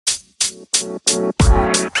Welcome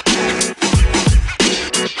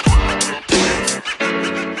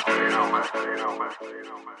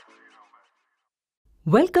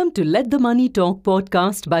to Let the Money Talk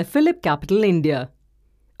podcast by Phillip Capital India,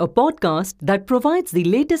 a podcast that provides the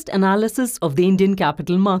latest analysis of the Indian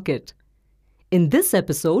capital market. In this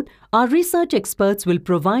episode, our research experts will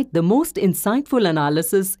provide the most insightful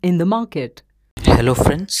analysis in the market. Hello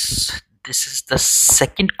friends, this is the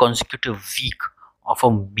second consecutive week of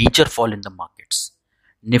a major fall in the markets.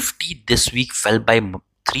 Nifty this week fell by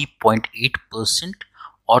 3.8%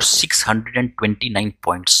 or 629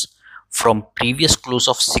 points from previous close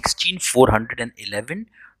of 16,411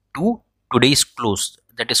 to today's close,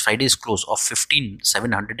 that is Friday's close of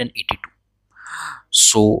 15,782.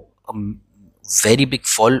 So very big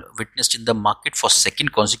fall witnessed in the market for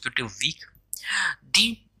second consecutive week.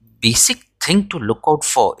 The basic thing to look out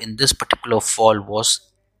for in this particular fall was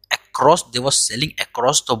they were selling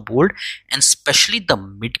across the board, and especially the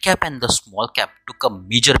mid cap and the small cap took a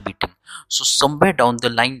major beating. So somewhere down the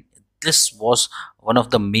line, this was one of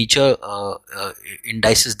the major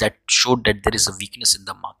indices that showed that there is a weakness in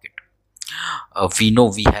the market. We know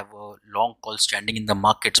we have a long call standing in the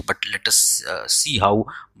markets, but let us see how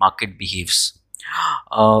market behaves.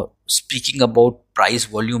 Speaking about price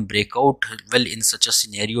volume breakout, well, in such a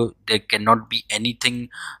scenario there cannot be anything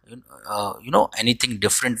anything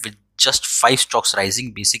different with just 5 stocks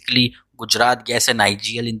rising, basically Gujarat Gas and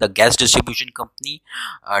IGL in the gas distribution company,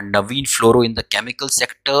 Navin Fluoro in the chemical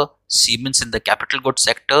sector, Siemens in the capital goods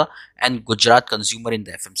sector, and Gujarat Consumer in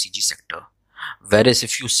the FMCG sector. Whereas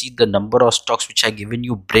if you see the number of stocks which I given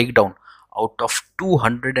you breakdown, out of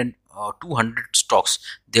 200 stocks,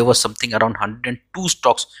 there was something around 102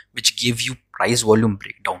 stocks which gave you price volume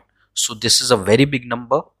breakdown. So this is a very big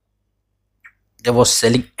number. There was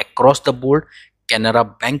selling across the board. Canara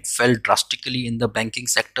Bank fell drastically in the banking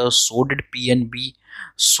sector, so did PNB,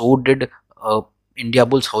 so did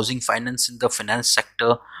Indiabulls Housing Finance in the finance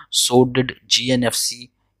sector, so did GNFC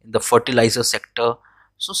in the fertilizer sector.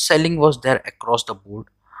 So selling was there across the board.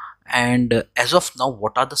 And as of now,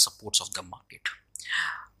 what are the supports of the market?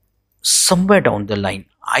 Somewhere down the line,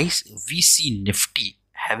 we see Nifty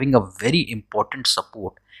having a very important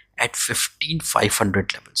support at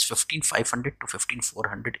 15,500 levels. 15,500 to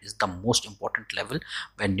 15,400 is the most important level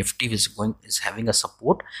where Nifty is having a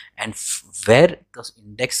support, and where the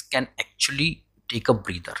index can actually take a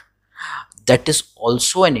breather. That is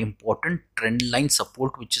also an important trend line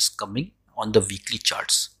support which is coming on the weekly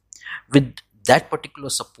charts. With that particular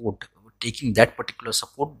support,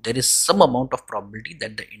 there is some amount of probability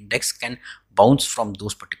that the index can bounce from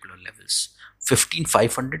those particular levels.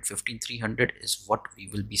 15,500, 15,300 is what we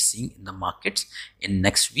will be seeing in the markets in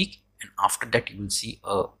next week, and after that you will see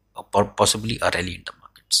possibly a rally in the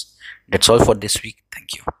markets. That's all for this week.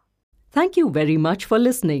 Thank you. Thank you very much for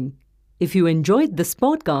listening. If you enjoyed this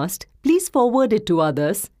podcast, please forward it to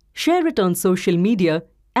others, share it on social media,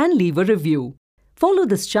 and leave a review. Follow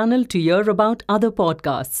this channel to hear about other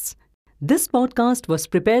podcasts. This podcast was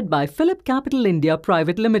prepared by Phillip Capital India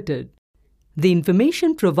Private Limited. The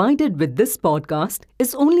information provided with this podcast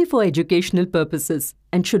is only for educational purposes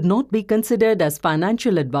and should not be considered as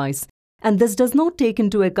financial advice, and this does not take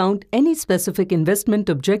into account any specific investment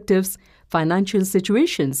objectives, financial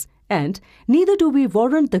situations, and neither do we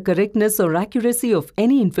warrant the correctness or accuracy of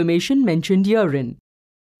any information mentioned herein.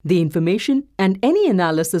 The information and any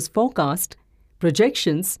analysis forecast,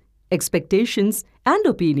 projections, expectations, and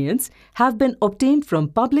opinions have been obtained from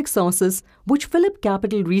public sources which Phillip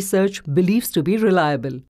Capital Research believes to be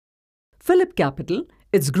reliable. Phillip Capital,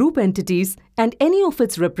 its group entities, and any of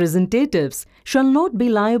its representatives shall not be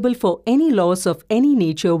liable for any loss of any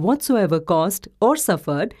nature whatsoever caused or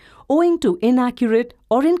suffered owing to inaccurate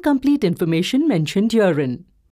or incomplete information mentioned herein.